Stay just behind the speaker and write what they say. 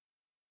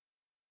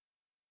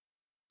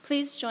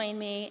Please join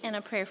me in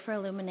a prayer for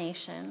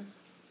illumination.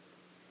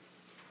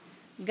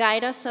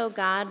 Guide us, O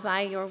God,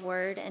 by your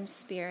word and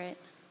spirit,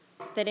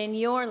 that in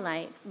your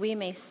light we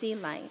may see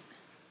light.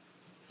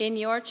 In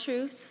your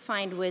truth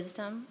find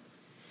wisdom,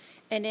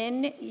 and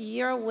in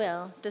your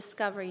will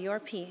discover your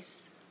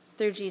peace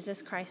through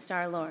Jesus Christ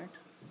our Lord.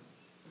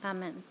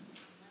 Amen.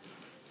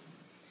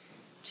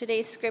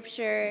 Today's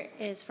scripture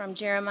is from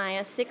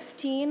Jeremiah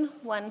 16,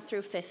 1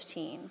 through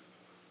 15.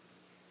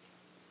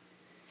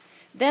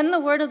 Then the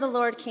word of the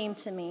Lord came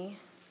to me.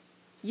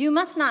 You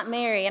must not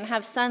marry and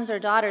have sons or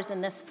daughters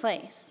in this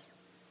place.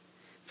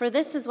 For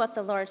this is what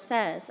the Lord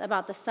says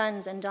about the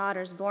sons and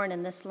daughters born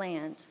in this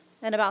land,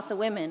 and about the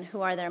women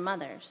who are their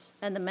mothers,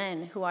 and the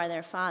men who are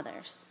their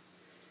fathers.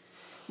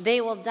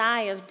 They will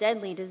die of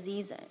deadly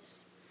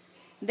diseases.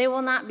 They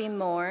will not be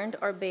mourned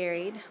or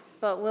buried,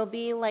 but will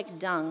be like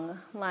dung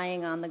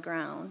lying on the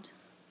ground.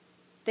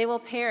 They will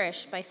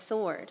perish by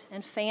sword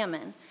and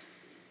famine,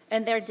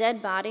 and their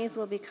dead bodies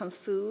will become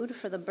food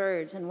for the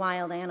birds and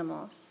wild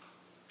animals.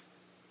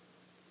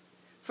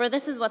 For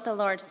this is what the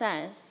Lord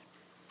says: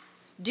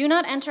 do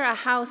not enter a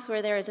house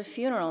where there is a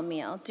funeral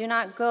meal. Do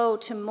not go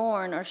to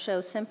mourn or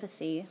show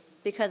sympathy,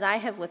 because I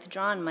have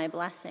withdrawn my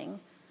blessing,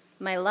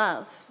 my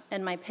love,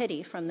 and my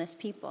pity from this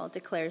people,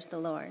 declares the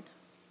Lord.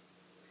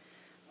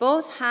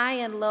 Both high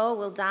and low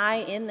will die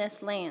in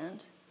this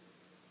land.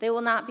 They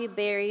will not be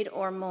buried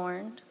or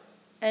mourned.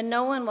 And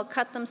no one will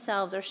cut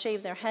themselves or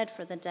shave their head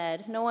for the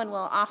dead. No one will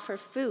offer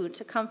food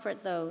to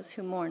comfort those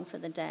who mourn for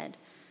the dead,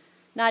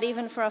 not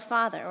even for a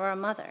father or a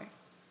mother.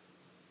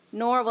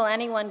 Nor will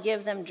anyone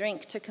give them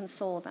drink to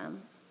console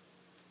them.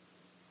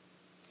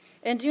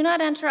 And do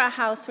not enter a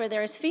house where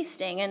there is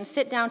feasting and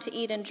sit down to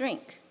eat and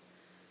drink.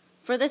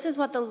 For this is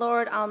what the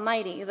Lord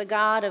Almighty, the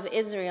God of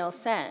Israel,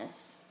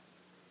 says: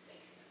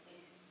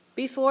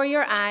 before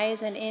your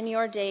eyes and in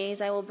your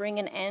days I will bring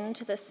an end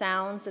to the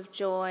sounds of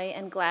joy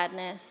and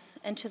gladness,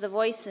 and to the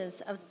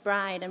voices of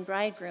bride and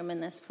bridegroom in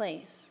this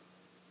place.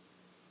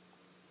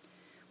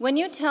 When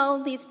you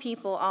tell these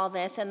people all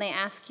this and they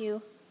ask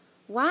you,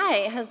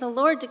 why has the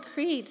Lord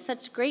decreed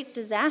such great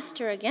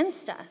disaster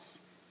against us?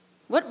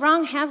 What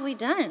wrong have we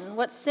done?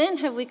 What sin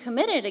have we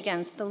committed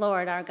against the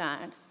Lord our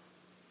God?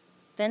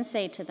 Then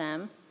say to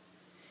them,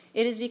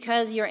 it is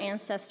because your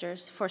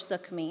ancestors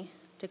forsook me,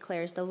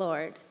 declares the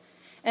Lord,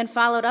 and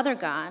followed other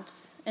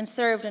gods, and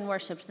served and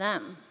worshipped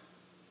them.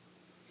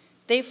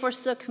 They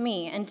forsook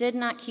me and did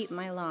not keep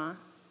my law.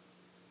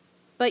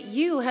 But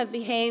you have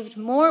behaved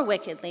more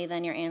wickedly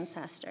than your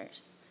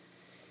ancestors.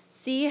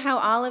 See how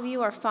all of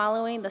you are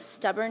following the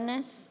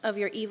stubbornness of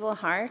your evil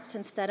hearts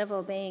instead of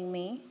obeying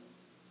me?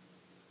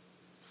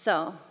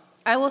 So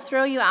I will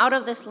throw you out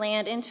of this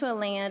land into a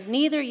land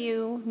neither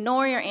you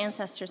nor your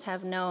ancestors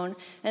have known,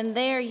 and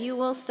there you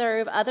will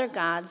serve other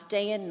gods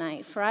day and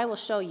night, for I will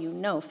show you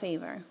no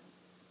favor.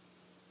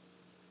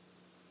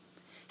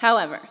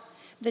 However,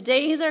 the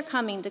days are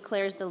coming,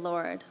 declares the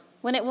Lord,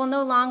 when it will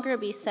no longer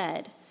be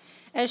said,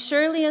 as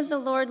surely as the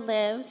Lord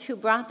lives, who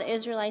brought the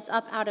Israelites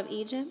up out of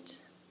Egypt,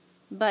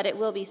 but it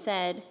will be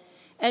said,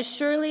 as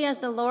surely as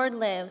the Lord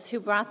lives, who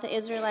brought the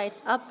Israelites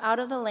up out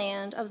of the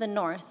land of the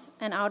north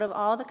and out of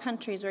all the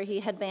countries where he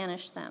had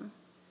banished them.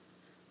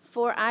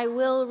 For I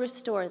will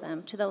restore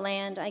them to the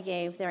land I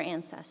gave their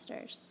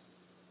ancestors.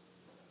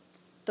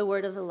 The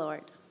word of the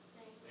Lord.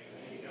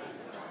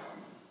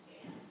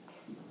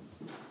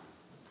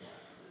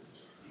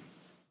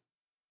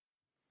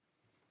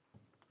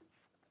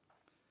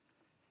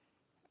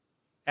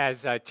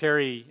 As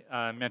Terry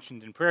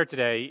mentioned in prayer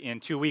today,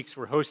 in 2 weeks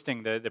we're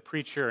hosting the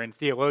preacher and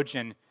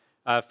theologian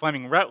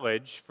Fleming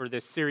Rutledge for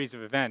this series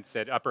of events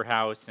at Upper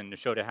House and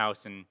Nashotah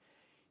House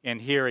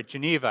and here at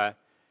Geneva.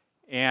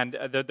 And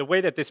the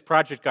way that this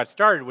project got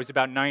started was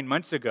about 9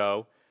 months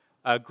ago.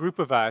 A group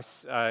of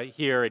us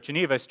here at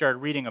Geneva started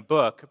reading a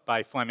book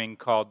by Fleming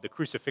called The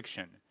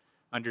Crucifixion,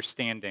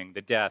 Understanding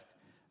the Death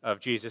of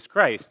Jesus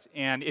Christ.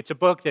 And it's a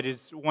book that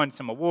has won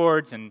some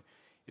awards, and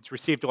it's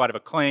received a lot of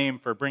acclaim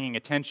for bringing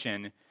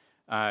attention,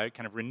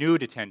 kind of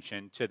renewed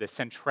attention, to the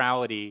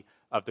centrality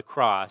of the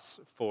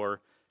cross for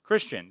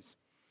Christians.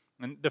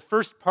 And the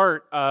first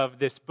part of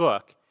this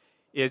book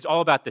is all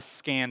about the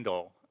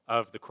scandal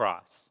of the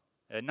cross.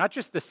 Not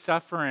just the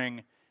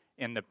suffering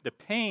and the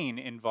pain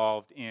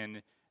involved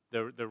in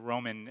the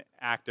Roman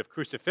act of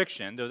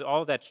crucifixion, though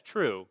all that's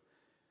true,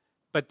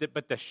 but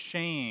the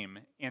shame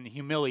and the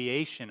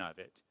humiliation of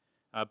it,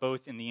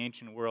 both in the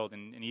ancient world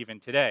and even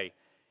today.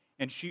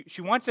 And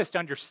she wants us to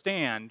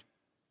understand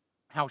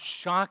how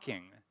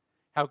shocking,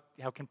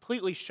 how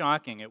completely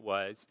shocking it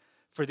was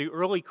for the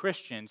early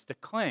Christians to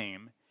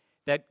claim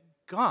that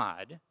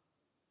God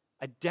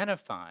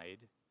identified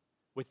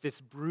with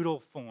this brutal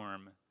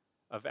form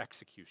of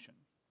execution.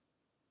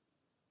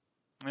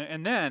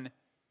 And then,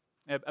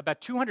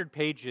 about 200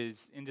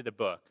 pages into the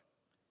book,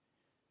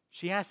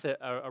 she asks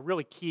a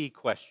really key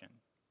question.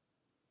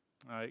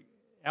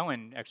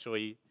 Ellen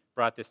actually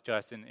brought this to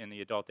us in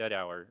the Adult Ed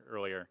Hour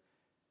earlier.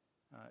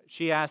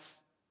 She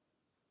asks,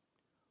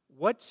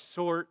 what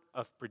sort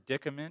of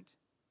predicament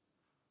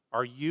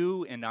are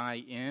you and I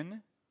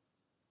in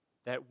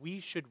that we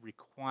should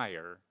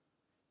require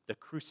the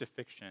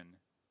crucifixion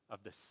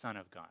of the Son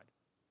of God?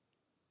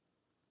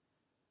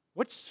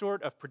 What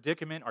sort of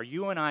predicament are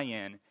you and I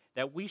in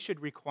that we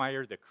should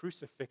require the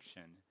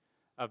crucifixion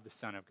of the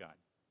Son of God?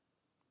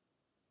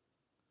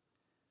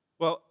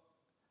 Well,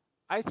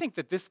 I think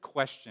that this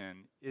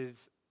question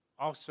is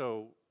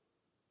also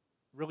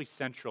really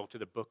central to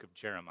the book of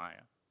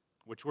Jeremiah,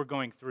 which we're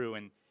going through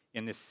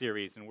in this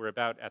series, and we're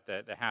about at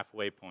the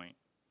halfway point.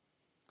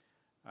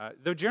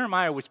 Though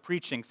Jeremiah was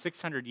preaching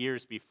 600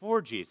 years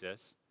before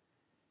Jesus,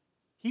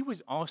 he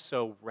was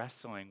also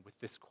wrestling with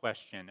this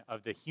question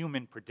of the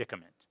human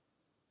predicament.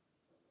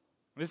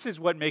 This is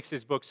what makes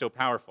his book so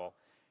powerful.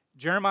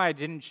 Jeremiah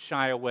didn't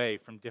shy away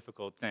from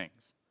difficult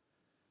things.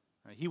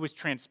 He was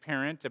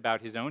transparent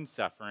about his own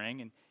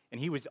suffering, and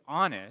he was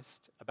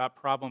honest about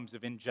problems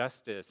of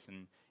injustice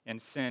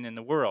and sin in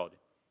the world.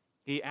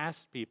 He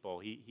asked people,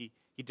 he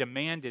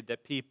demanded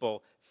that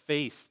people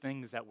face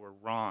things that were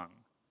wrong.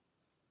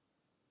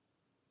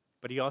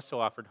 But he also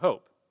offered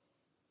hope.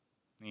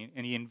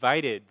 And he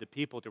invited the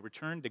people to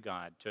return to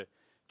God,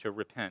 to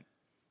repent.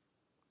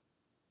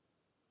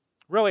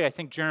 Really, I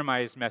think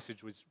Jeremiah's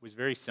message was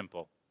very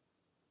simple.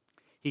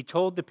 He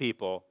told the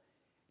people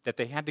that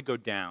they had to go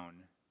down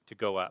to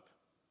go up.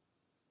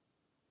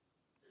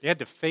 They had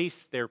to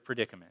face their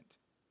predicament,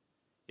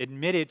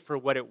 admit it for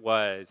what it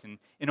was,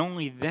 and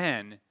only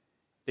then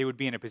they would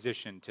be in a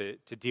position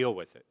to deal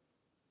with it.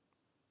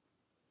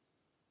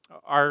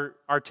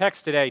 Our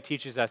text today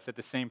teaches us that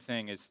the same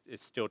thing is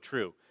still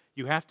true.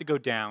 You have to go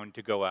down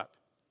to go up.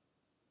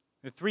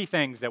 There are three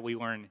things that we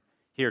learn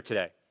here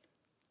today.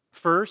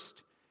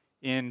 First,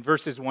 in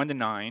verses 1 to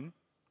 9,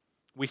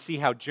 we see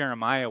how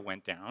Jeremiah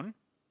went down.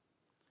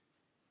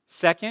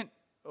 Second,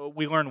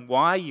 we learn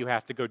why you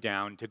have to go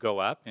down to go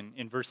up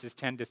in verses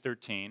 10 to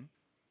 13.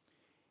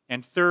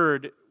 And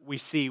third, we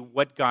see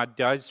what God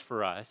does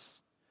for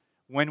us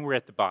when we're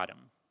at the bottom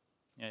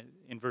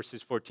in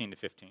verses 14 to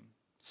 15.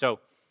 So,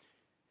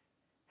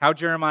 how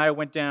Jeremiah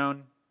went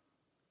down,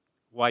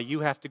 why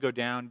you have to go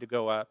down to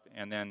go up,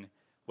 and then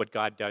what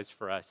God does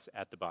for us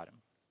at the bottom.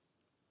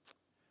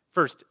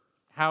 First,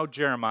 how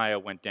Jeremiah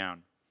went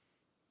down.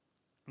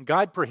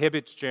 God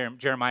prohibits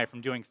Jeremiah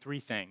from doing three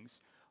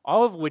things,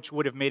 all of which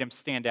would have made him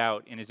stand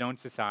out in his own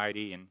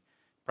society and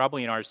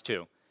probably in ours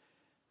too.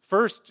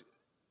 First,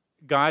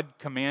 God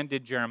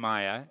commanded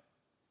Jeremiah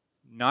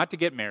not to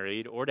get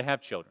married or to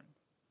have children.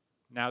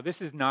 Now,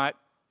 this is not,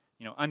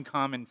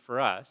 uncommon for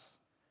us,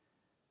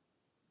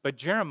 but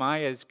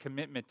Jeremiah's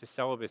commitment to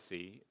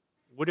celibacy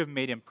would have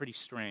made him pretty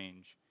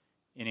strange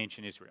in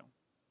ancient Israel.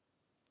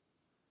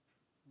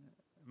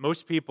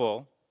 Most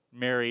people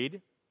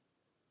married,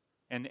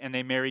 and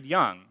they married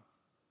young.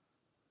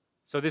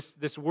 So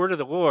this word of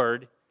the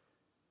Lord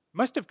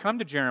must have come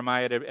to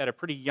Jeremiah at a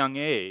pretty young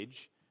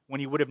age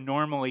when he would have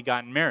normally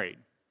gotten married.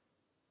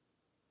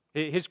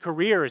 His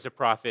career as a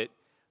prophet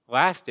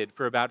lasted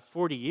for about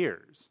 40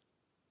 years.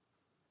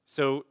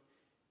 So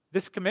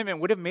this commitment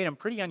would have made him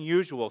pretty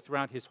unusual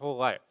throughout his whole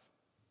life.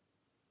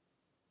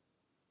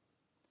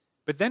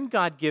 But then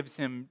God gives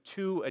him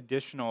two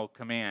additional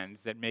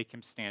commands that make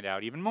him stand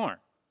out even more.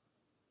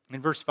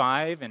 In verse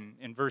 5 and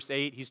in verse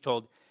 8, he's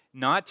told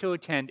not to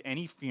attend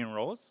any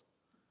funerals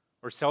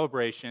or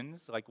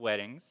celebrations like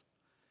weddings.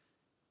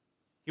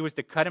 He was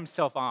to cut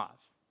himself off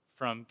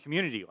from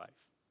community life,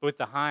 both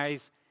the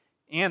highs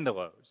and the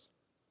lows.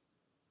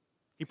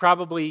 He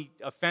probably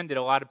offended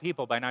a lot of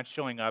people by not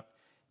showing up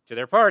to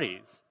their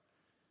parties.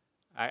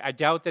 I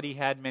doubt that he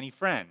had many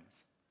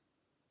friends.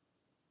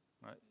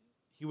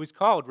 He was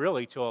called,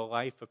 really, to a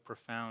life of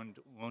profound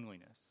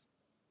loneliness.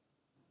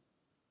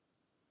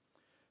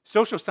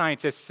 Social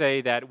scientists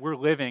say that we're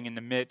living in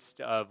the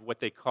midst of what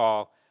they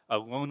call a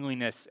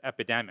loneliness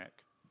epidemic.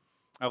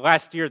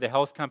 Last year, the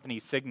health company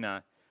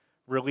Cigna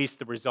released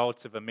the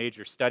results of a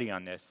major study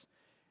on this.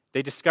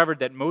 They discovered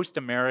that most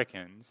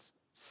Americans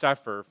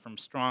suffer from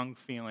strong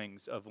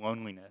feelings of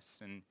loneliness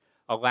and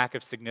a lack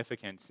of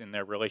significance in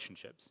their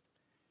relationships.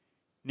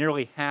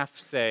 Nearly half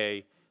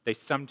say they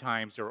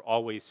sometimes or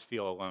always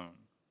feel alone.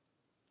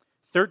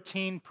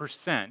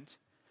 13%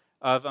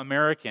 of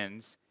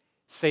Americans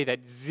say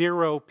that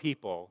 0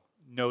 people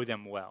know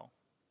them well.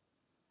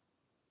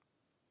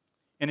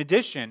 In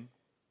addition,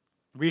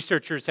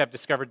 researchers have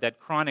discovered that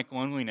chronic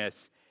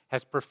loneliness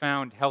has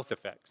profound health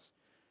effects.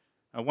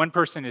 One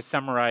person has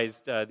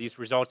summarized these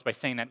results by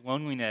saying that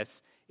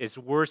loneliness is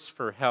worse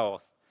for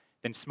health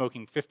than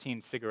smoking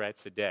 15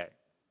 cigarettes a day.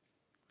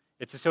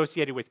 It's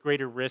associated with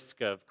greater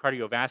risk of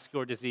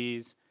cardiovascular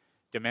disease,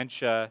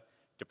 dementia,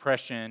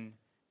 depression,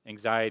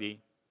 anxiety.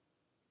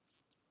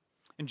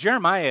 And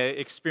Jeremiah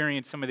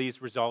experienced some of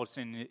these results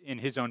in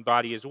his own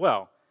body as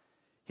well.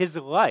 His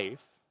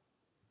life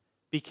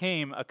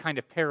became a kind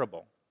of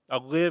parable, a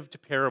lived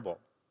parable.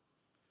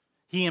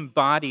 He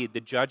embodied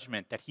the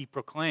judgment that he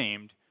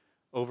proclaimed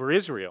over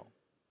Israel.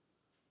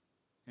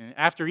 And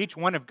after each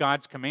one of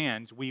God's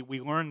commands, we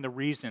learn the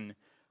reason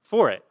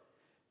for it.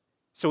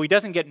 So he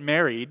doesn't get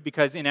married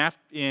because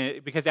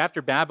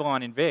after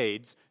Babylon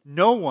invades,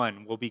 no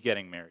one will be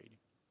getting married.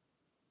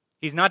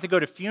 He's not to go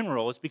to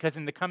funerals because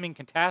in the coming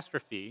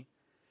catastrophe,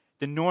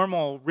 the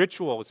normal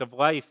rituals of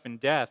life and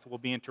death will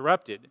be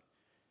interrupted,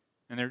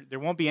 and there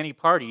won't be any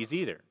parties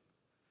either.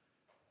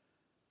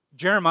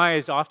 Jeremiah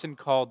is often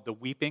called the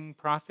weeping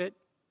prophet,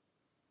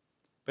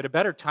 but a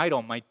better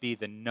title might be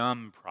the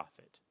numb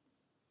prophet.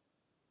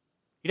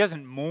 He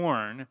doesn't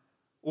mourn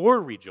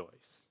or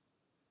rejoice.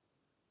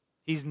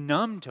 He's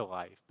numb to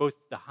life, both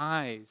the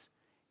highs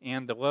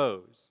and the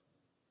lows.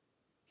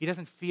 He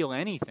doesn't feel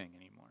anything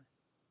anymore.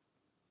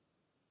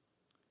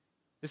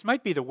 This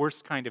might be the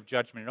worst kind of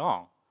judgment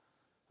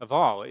of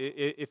all.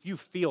 If you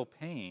feel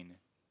pain,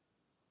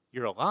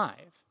 you're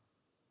alive.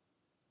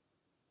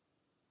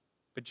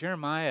 But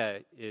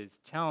Jeremiah is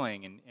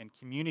telling and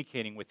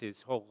communicating with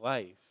his whole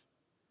life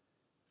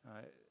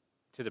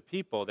to the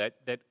people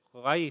that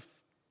life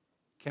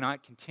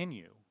cannot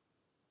continue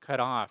cut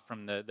off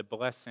from the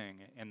blessing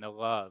and the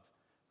love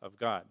of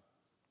God.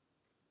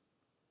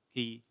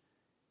 He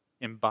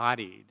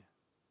embodied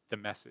the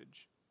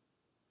message.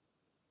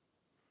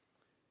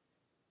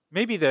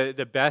 Maybe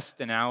the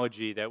best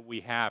analogy that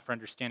we have for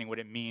understanding what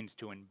it means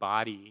to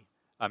embody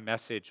a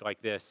message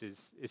like this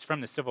is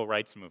from the civil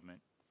rights movement.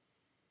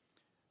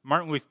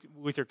 Martin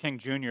Luther King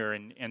Jr.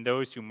 and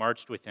those who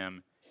marched with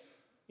him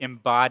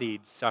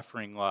embodied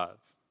suffering love,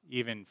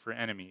 even for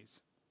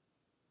enemies.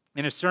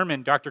 In a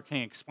sermon, Dr.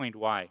 King explained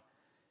why.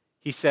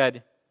 He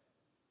said,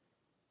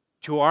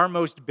 "To our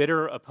most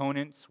bitter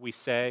opponents, we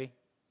say,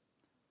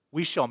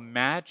 we shall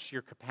match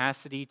your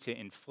capacity to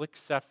inflict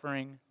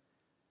suffering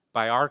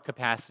by our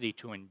capacity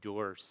to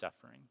endure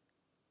suffering.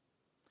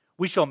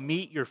 We shall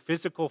meet your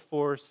physical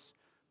force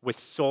with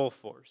soul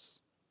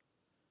force.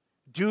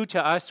 Do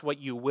to us what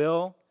you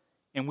will,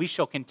 and we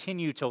shall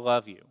continue to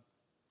love you.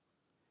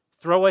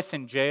 Throw us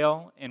in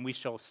jail, and we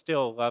shall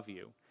still love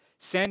you.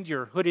 Send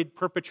your hooded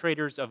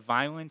perpetrators of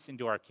violence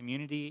into our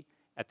community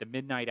at the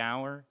midnight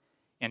hour,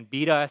 and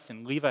beat us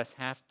and leave us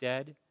half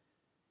dead,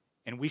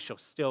 and we shall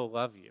still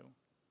love you.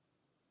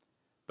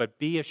 But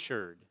be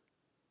assured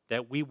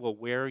that we will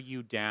wear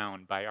you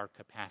down by our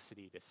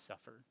capacity to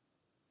suffer.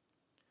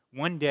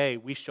 One day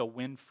we shall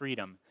win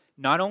freedom,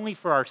 not only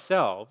for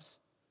ourselves,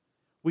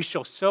 we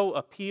shall so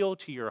appeal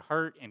to your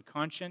heart and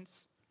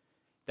conscience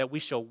that we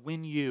shall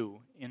win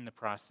you in the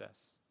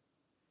process,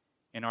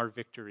 and our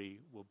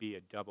victory will be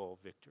a double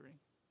victory."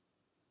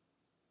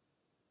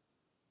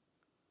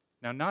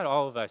 Now, not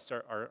all of us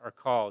are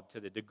called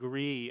to the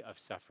degree of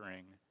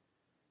suffering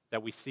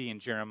that we see in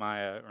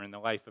Jeremiah or in the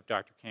life of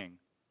Dr. King.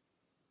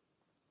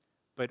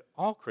 But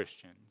all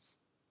Christians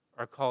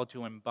are called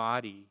to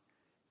embody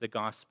the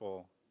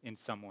gospel in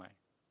some way.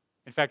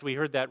 In fact, we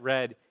heard that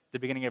read at the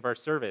beginning of our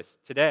service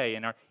today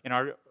in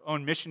our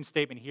own mission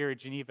statement here at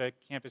Geneva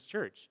Campus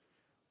Church,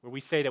 where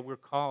we say that we're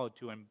called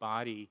to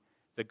embody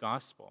the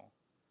gospel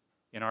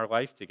in our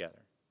life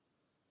together.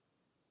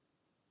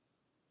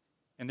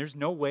 And there's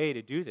no way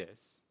to do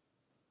this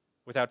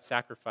without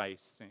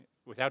sacrifice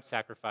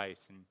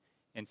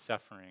and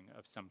suffering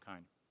of some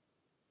kind.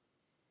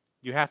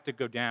 You have to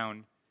go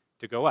down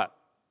to go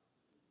up.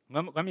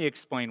 Let me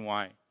explain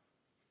why.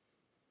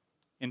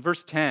 In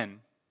verse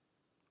 10,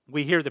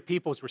 we hear the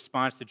people's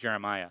response to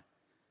Jeremiah.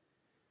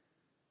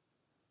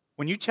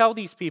 When you tell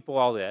these people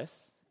all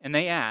this, and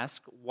they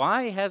ask,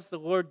 "Why has the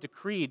Lord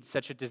decreed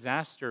such a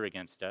disaster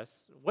against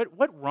us?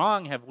 What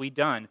wrong have we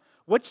done?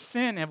 What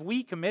sin have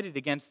we committed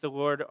against the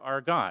Lord our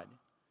God?"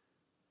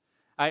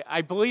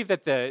 I believe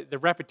that the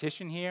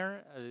repetition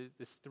here,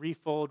 this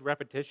threefold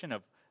repetition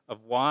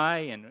of why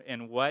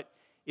and what,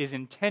 is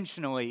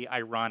intentionally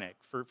ironic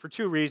for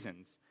two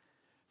reasons.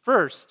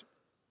 First,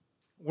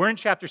 we're in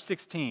chapter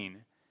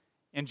 16,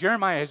 and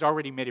Jeremiah has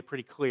already made it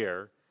pretty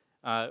clear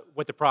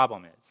what the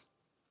problem is.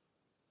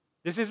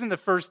 This isn't the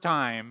first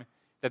time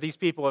that these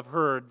people have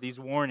heard these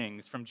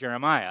warnings from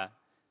Jeremiah.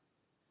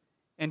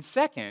 And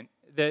second,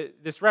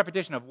 this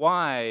repetition of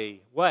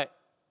why, what,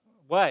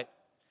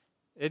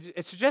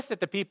 it suggests that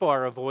the people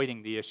are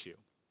avoiding the issue.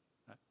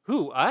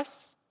 Who,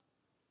 us?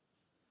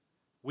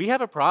 We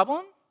have a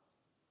problem?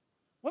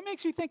 What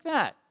makes you think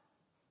that?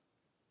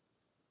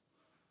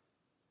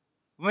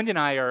 Linda and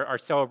I are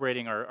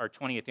celebrating our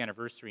 20th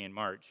anniversary in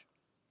March.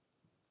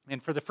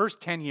 And for the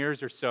first 10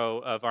 years or so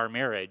of our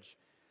marriage,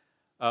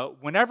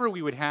 whenever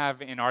we would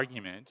have an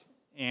argument,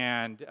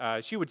 and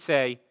she would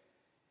say,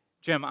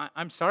 "Jim,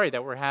 I'm sorry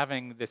that we're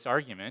having this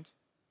argument,"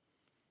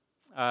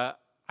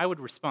 I would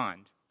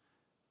respond,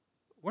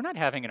 "We're not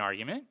having an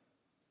argument.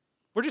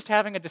 We're just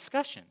having a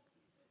discussion."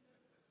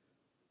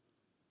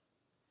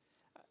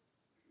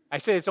 I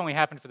say this only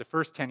happened for the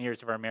first 10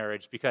 years of our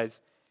marriage because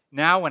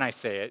now when I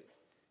say it,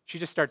 she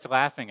just starts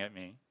laughing at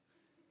me.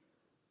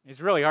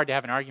 It's really hard to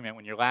have an argument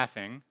when you're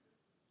laughing.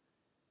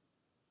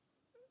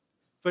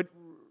 But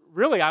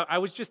really, I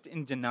was just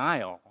in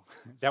denial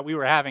that we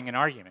were having an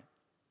argument.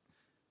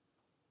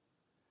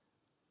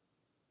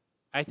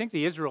 I think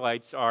the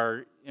Israelites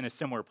are in a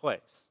similar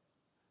place.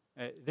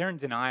 They're in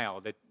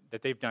denial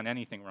that they've done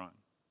anything wrong.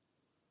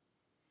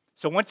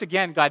 So once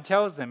again, God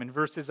tells them in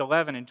verses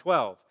 11 and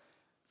 12,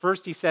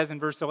 First, he says in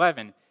verse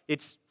 11,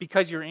 it's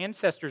because your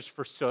ancestors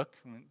forsook,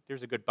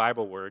 there's a good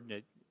Bible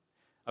word,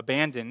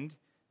 abandoned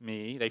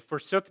me. They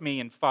forsook me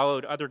and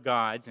followed other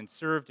gods and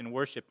served and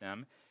worshiped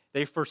them.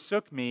 They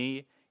forsook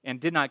me and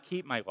did not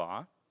keep my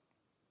law.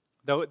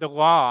 The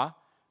law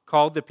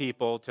called the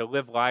people to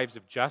live lives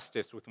of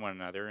justice with one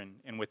another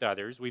and with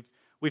others.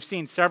 We've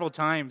seen several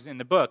times in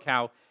the book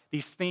how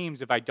these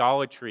themes of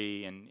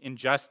idolatry and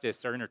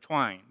injustice are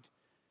intertwined.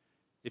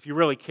 If you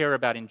really care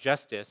about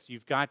injustice,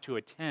 you've got to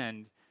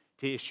attend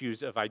to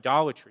issues of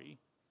idolatry.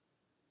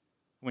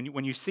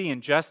 When you see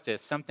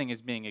injustice, something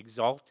is being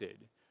exalted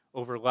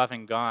over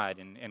loving God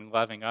and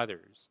loving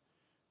others,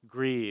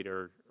 greed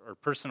or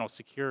personal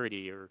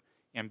security or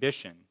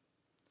ambition.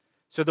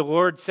 So the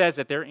Lord says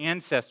that their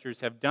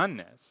ancestors have done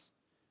this.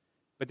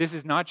 But this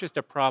is not just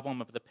a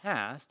problem of the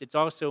past, it's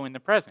also in the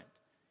present.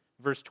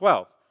 Verse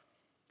 12,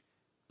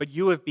 but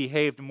you have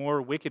behaved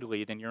more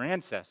wickedly than your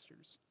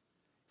ancestors.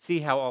 See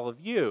how all of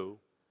you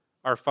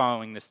are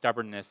following the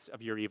stubbornness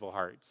of your evil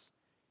hearts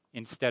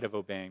instead of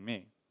obeying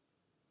me.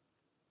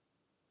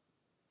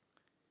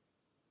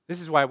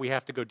 This is why we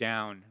have to go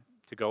down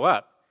to go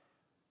up.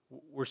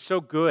 We're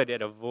so good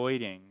at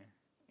avoiding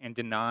and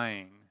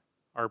denying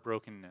our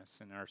brokenness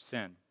and our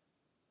sin.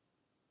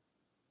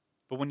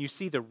 But when you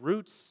see the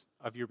roots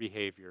of your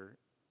behavior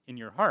in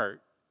your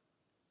heart,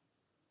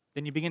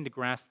 then you begin to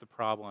grasp the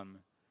problem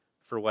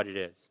for what it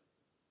is.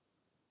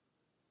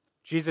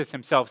 Jesus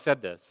himself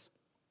said this,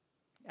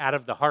 out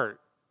of the heart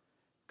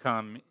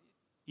come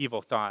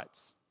evil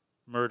thoughts,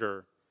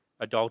 murder,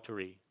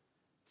 adultery,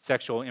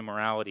 sexual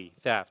immorality,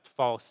 theft,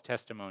 false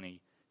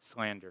testimony,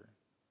 slander.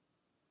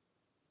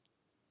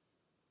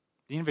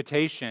 The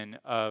invitation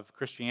of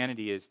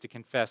Christianity is to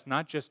confess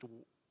not just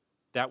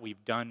that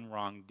we've done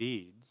wrong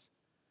deeds,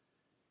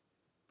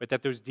 but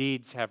that those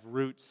deeds have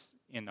roots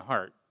in the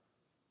heart,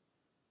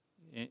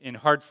 in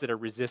hearts that are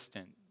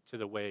resistant to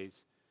the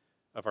ways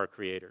of our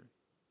Creator.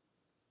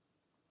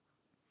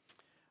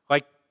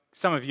 Like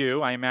some of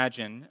you, I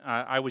imagine,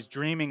 I was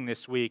dreaming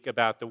this week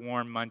about the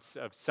warm months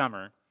of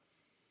summer.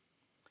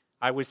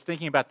 I was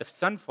thinking about the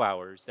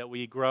sunflowers that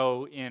we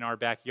grow in our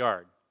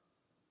backyard.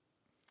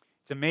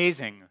 It's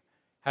amazing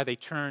how they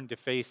turn to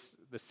face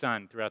the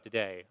sun throughout the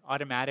day,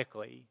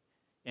 automatically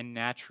and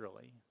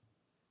naturally,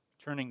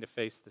 turning to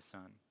face the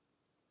sun.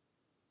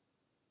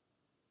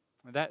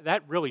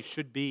 That really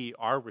should be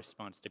our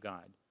response to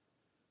God,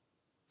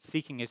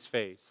 seeking His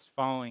face,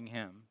 following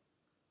Him.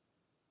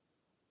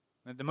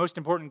 The most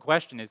important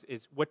question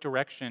is what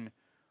direction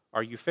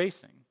are you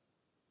facing?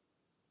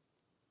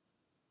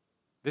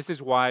 This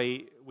is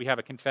why we have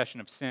a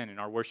confession of sin in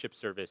our worship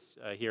service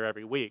here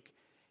every week.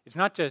 It's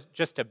not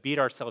just to beat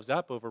ourselves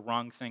up over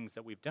wrong things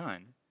that we've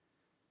done,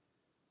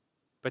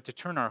 but to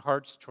turn our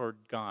hearts toward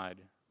God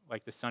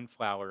like the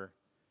sunflower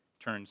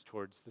turns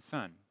towards the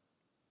sun.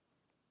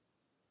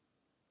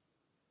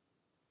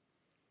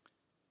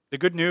 The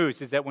good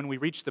news is that when we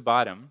reach the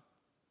bottom,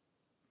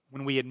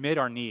 when we admit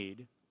our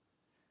need,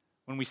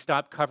 when we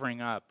stop covering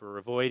up or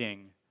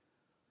avoiding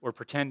or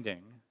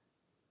pretending,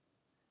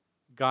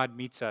 God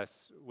meets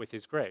us with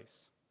His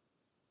grace.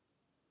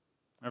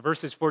 Now,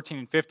 verses 14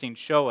 and 15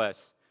 show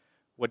us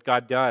what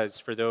God does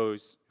for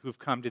those who've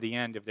come to the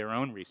end of their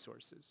own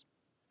resources.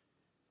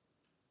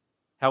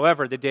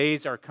 However, the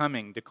days are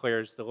coming,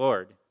 declares the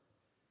Lord,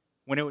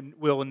 when it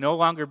will no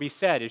longer be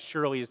said, as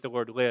surely as the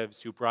Lord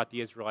lives, who brought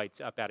the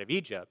Israelites up out of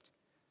Egypt,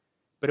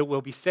 but it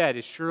will be said,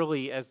 as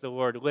surely as the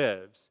Lord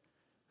lives,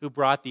 who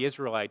brought the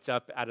Israelites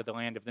up out of the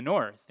land of the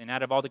north and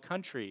out of all the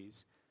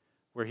countries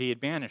where He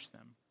had banished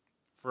them.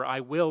 For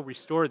I will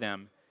restore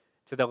them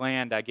to the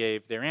land I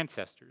gave their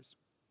ancestors.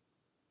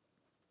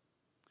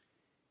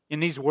 In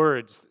these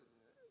words,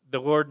 the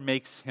Lord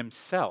makes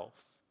Himself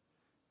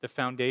the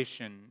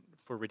foundation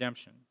for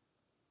redemption.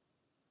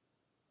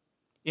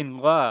 In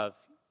love,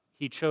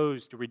 He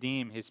chose to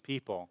redeem His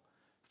people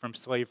from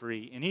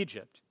slavery in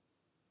Egypt.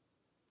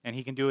 And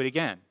He can do it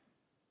again.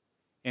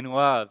 In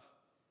love,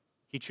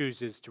 He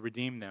chooses to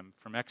redeem them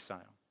from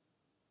exile.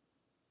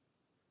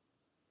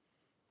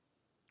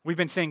 We've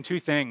been seeing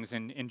two things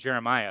in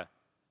Jeremiah.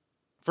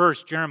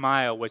 First,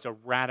 Jeremiah was a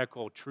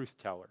radical truth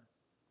teller,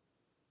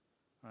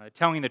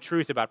 telling the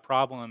truth about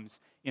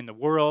problems in the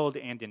world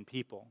and in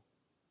people.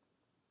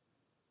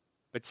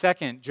 But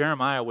second,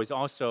 Jeremiah was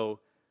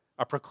also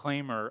a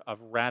proclaimer of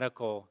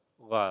radical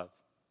love.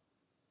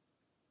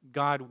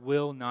 God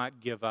will not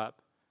give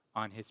up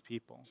on His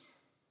people.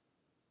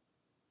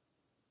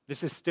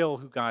 This is still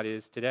who God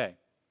is today.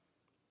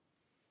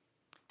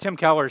 Tim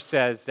Keller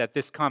says that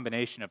this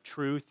combination of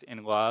truth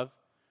and love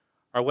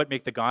are what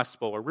make the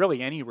gospel, or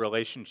really any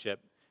relationship,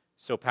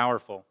 so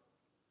powerful.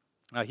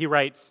 He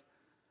writes,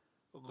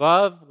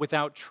 love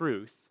without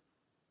truth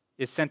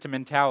is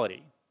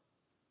sentimentality.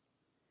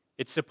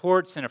 It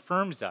supports and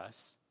affirms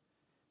us,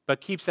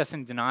 but keeps us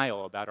in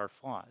denial about our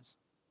flaws.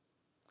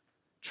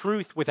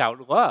 Truth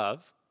without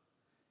love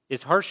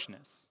is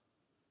harshness.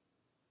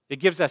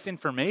 It gives us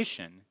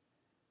information,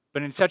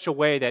 but in such a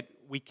way that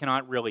we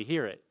cannot really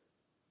hear it.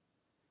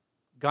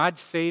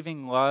 God's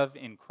saving love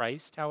in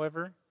Christ,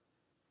 however,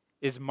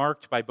 is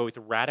marked by both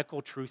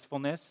radical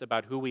truthfulness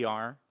about who we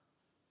are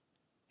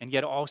and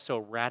yet also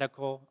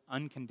radical,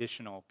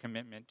 unconditional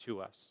commitment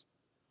to us.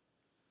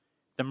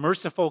 The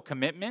merciful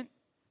commitment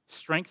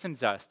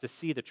strengthens us to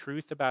see the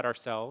truth about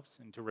ourselves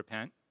and to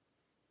repent.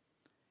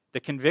 The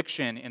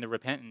conviction and the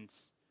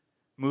repentance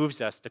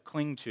moves us to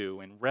cling to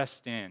and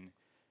rest in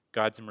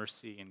God's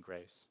mercy and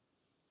grace.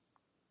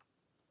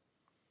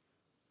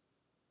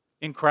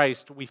 In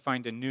Christ, we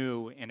find a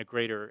new and a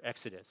greater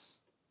exodus,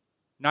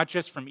 not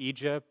just from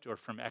Egypt or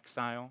from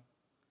exile,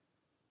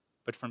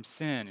 but from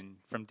sin and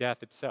from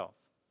death itself.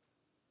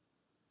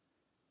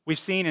 We've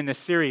seen in this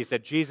series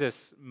that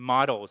Jesus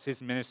models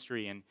his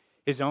ministry and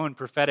his own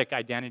prophetic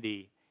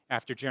identity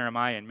after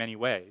Jeremiah in many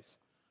ways.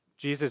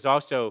 Jesus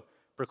also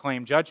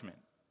proclaimed judgment,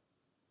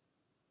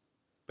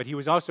 but he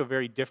was also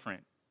very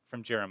different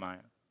from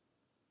Jeremiah.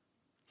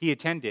 He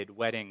attended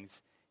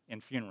weddings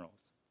and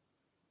funerals.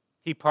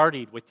 He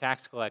partied with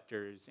tax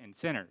collectors and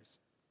sinners.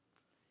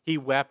 He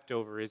wept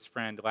over his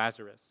friend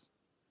Lazarus.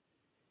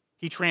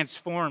 He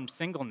transformed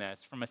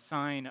singleness from a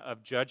sign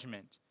of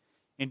judgment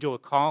into a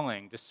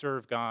calling to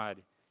serve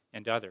God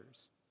and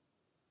others.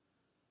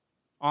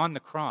 On the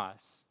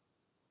cross,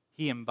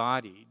 he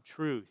embodied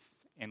truth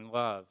and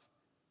love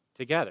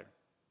together.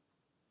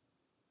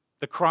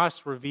 The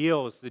cross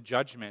reveals the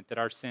judgment that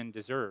our sin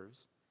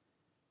deserves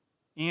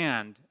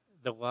and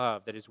the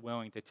love that is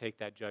willing to take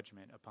that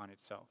judgment upon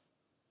itself.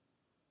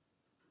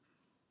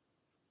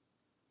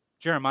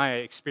 Jeremiah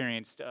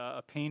experienced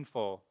a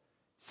painful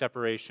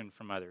separation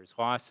from others,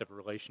 loss of a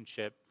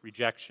relationship,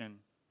 rejection.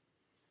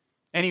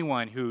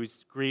 Anyone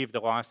who's grieved the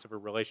loss of a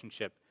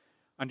relationship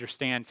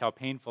understands how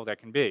painful that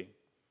can be.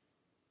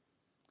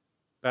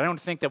 But I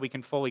don't think that we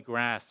can fully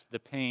grasp the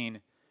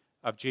pain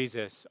of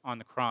Jesus on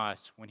the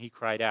cross when he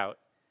cried out,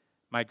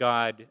 my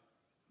God,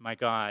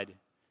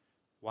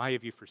 why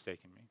have you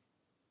forsaken me?"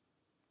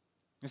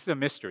 This is a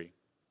mystery.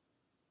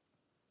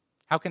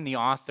 How can the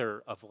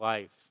author of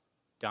life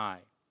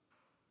die?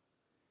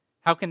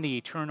 How can the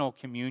eternal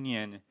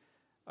communion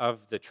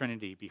of the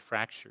Trinity be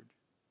fractured?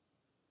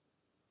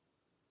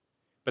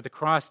 But the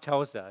cross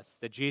tells us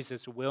that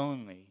Jesus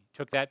willingly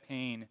took that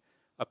pain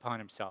upon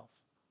himself.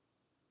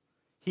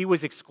 He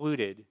was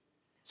excluded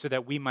so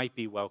that we might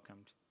be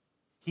welcomed.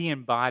 He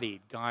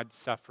embodied God's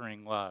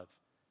suffering love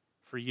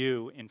for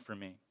you and for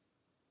me.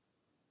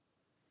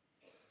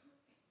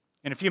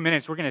 In a few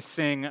minutes, we're going to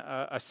sing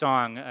a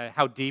song,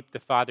 How Deep the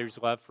Father's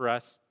Love for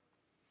Us.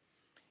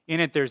 In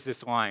it, there's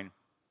this line,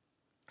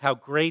 how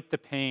great the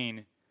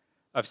pain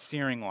of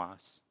searing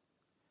loss,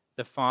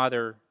 the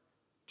Father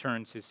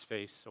turns his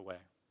face away.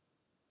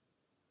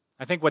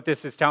 I think what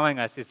this is telling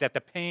us is that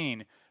the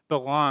pain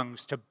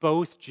belongs to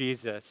both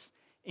Jesus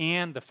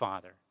and the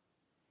Father,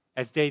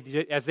 as they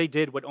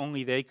did what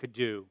only they could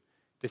do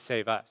to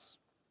save us.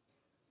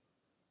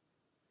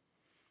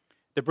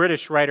 The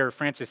British writer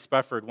Francis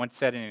Spufford once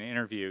said in an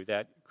interview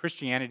that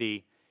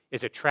Christianity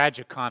is a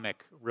tragicomic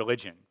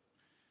religion,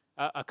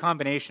 a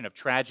combination of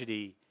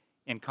tragedy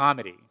and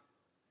comedy.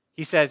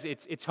 He says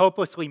it's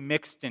hopelessly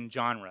mixed in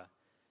genre.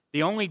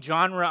 The only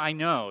genre I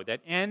know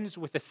that ends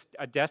with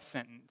a death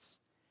sentence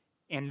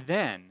and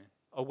then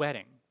a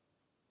wedding.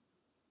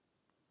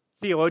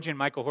 Theologian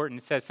Michael Horton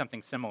says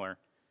something similar.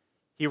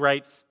 He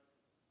writes,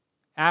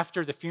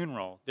 after the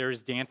funeral, there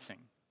is dancing.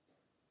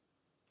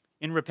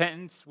 In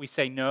repentance, we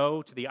say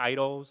no to the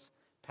idols,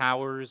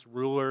 powers,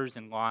 rulers,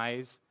 and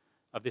lies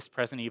of this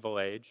present evil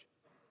age.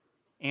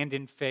 And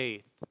in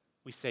faith,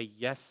 we say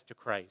yes to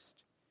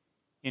Christ,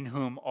 in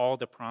whom all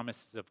the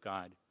promises of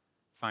God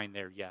find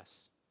their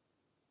yes.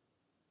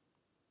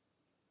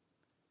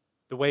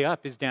 The way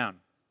up is down.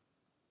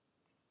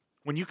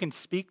 When you can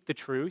speak the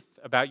truth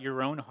about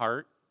your own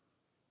heart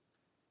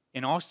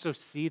and also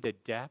see the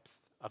depth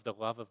of the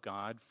love of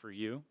God for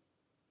you,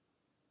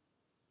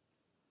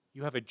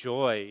 you have a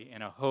joy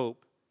and a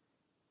hope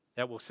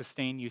that will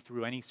sustain you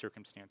through any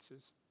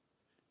circumstances,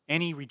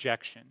 any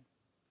rejection,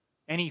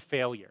 any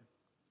failure.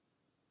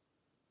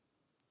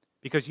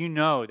 Because you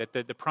know that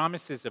the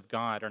promises of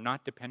God are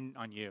not dependent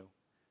on you,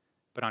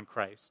 but on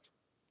Christ.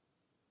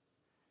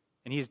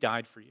 And he's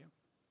died for you.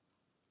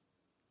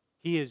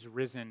 He is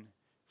risen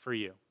for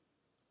you.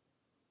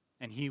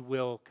 And he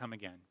will come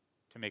again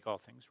to make all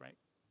things right.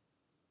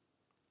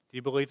 Do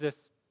you believe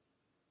this?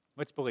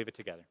 Let's believe it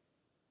together.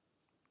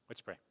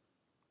 Let's pray.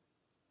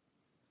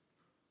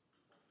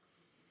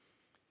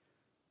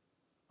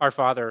 Our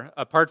Father,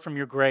 apart from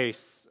your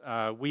grace,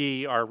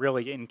 we are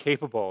really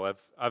incapable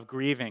of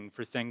grieving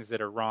for things that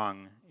are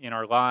wrong in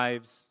our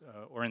lives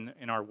or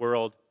in our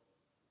world.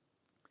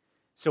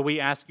 So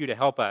we ask you to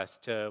help us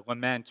to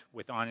lament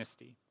with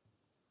honesty.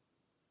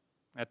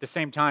 At the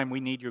same time, we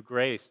need your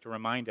grace to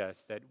remind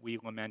us that we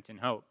lament in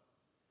hope.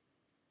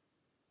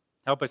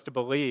 Help us to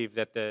believe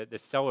that the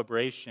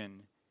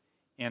celebration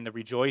and the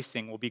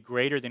rejoicing will be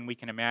greater than we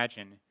can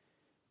imagine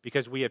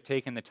because we have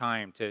taken the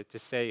time to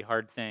say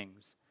hard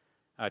things,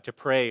 to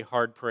pray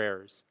hard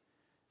prayers,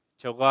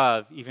 to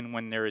love even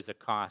when there is a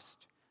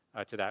cost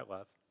to that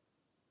love.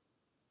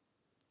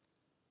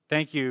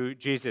 Thank you,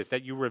 Jesus,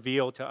 that you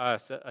reveal to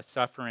us a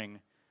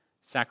suffering,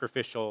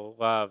 sacrificial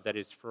love that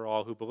is for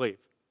all who believe.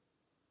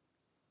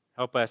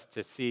 Help us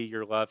to see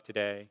your love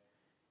today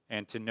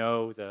and to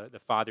know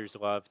the Father's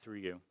love through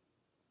you.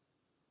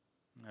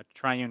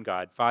 Triune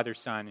God, Father,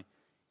 Son,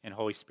 and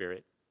Holy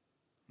Spirit.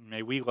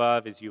 May we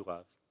love as you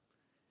love,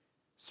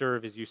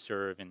 serve as you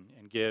serve, and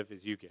give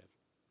as you give.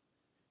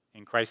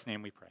 In Christ's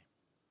name we pray.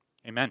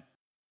 Amen.